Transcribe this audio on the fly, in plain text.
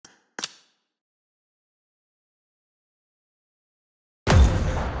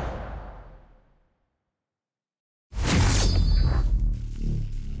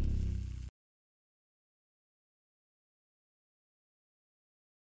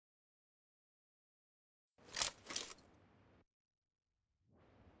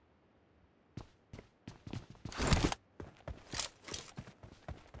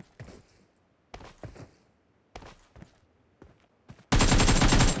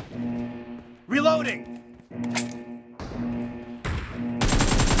Reloading!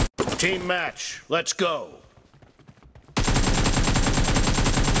 Team match, let's go.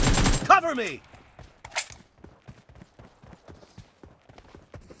 Cover me!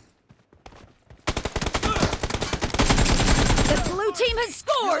 The blue team has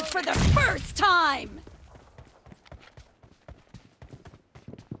scored for the first time!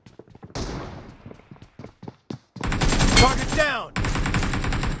 Target down!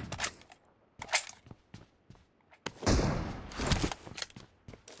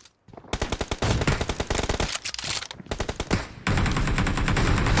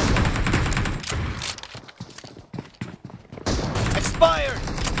 Expired!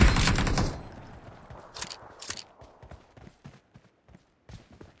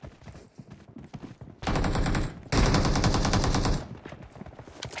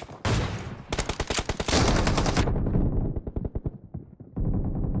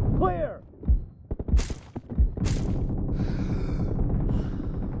 Clear!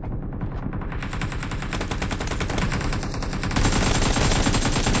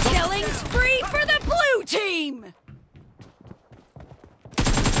 Killing spree for the blue team!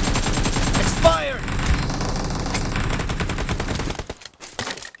 Expired!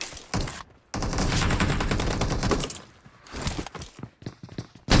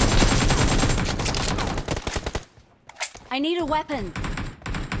 I need a weapon.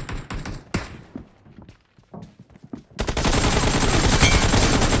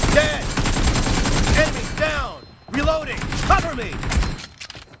 Dead! Enemy down! Reloading! Cover me!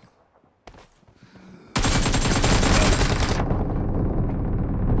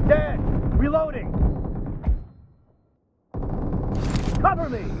 Dead! Reloading! Cover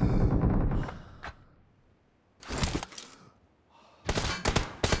me!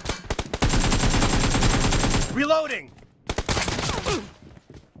 Reloading!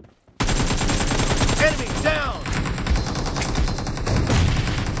 Enemy down!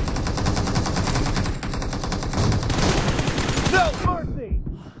 No mercy!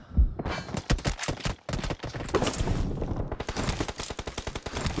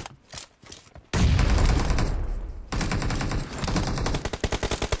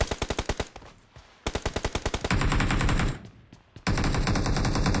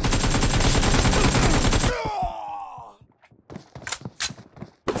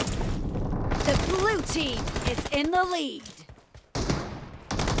 The blue team is in the lead.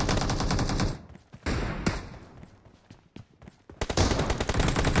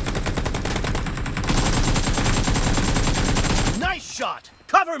 Nice shot!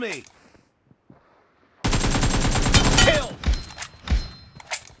 Cover me! Kill!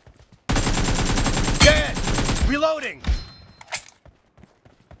 Dead! Reloading!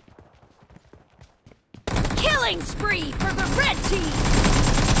 Killing spree for the red team!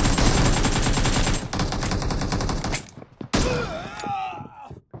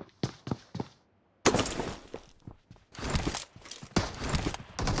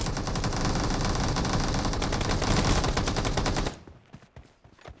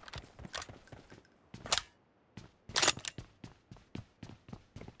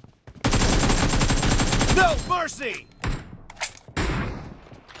 No mercy!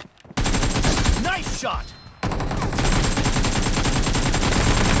 Nice shot!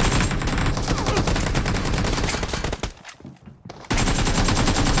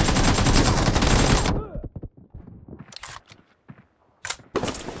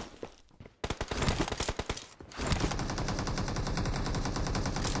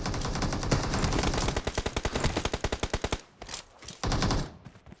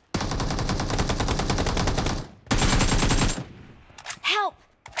 Help!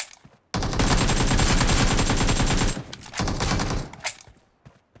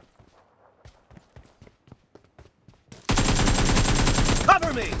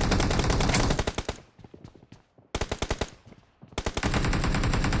 Cover me!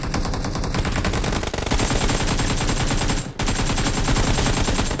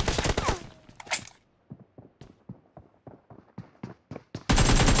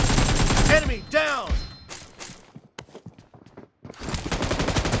 Enemy down!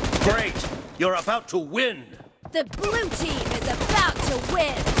 Great! You're about to win! The blue team is about to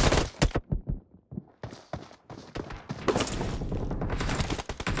win!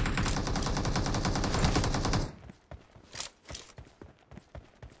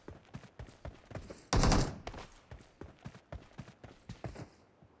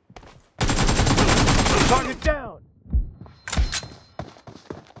 Target down!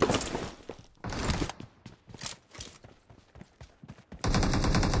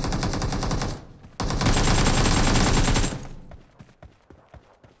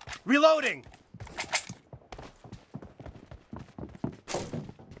 Reloading!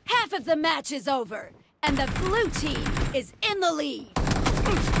 Half of the match is over, and the blue team is in the lead.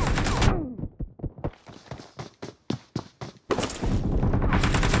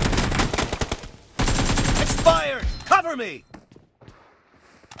 Expired! Cover me!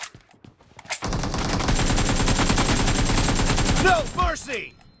 No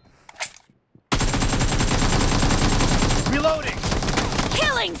mercy! Reloading!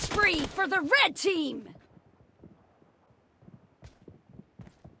 Killing spree for the red team!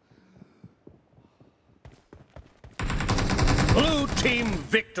 Blue team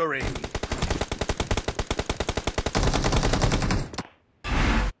victory!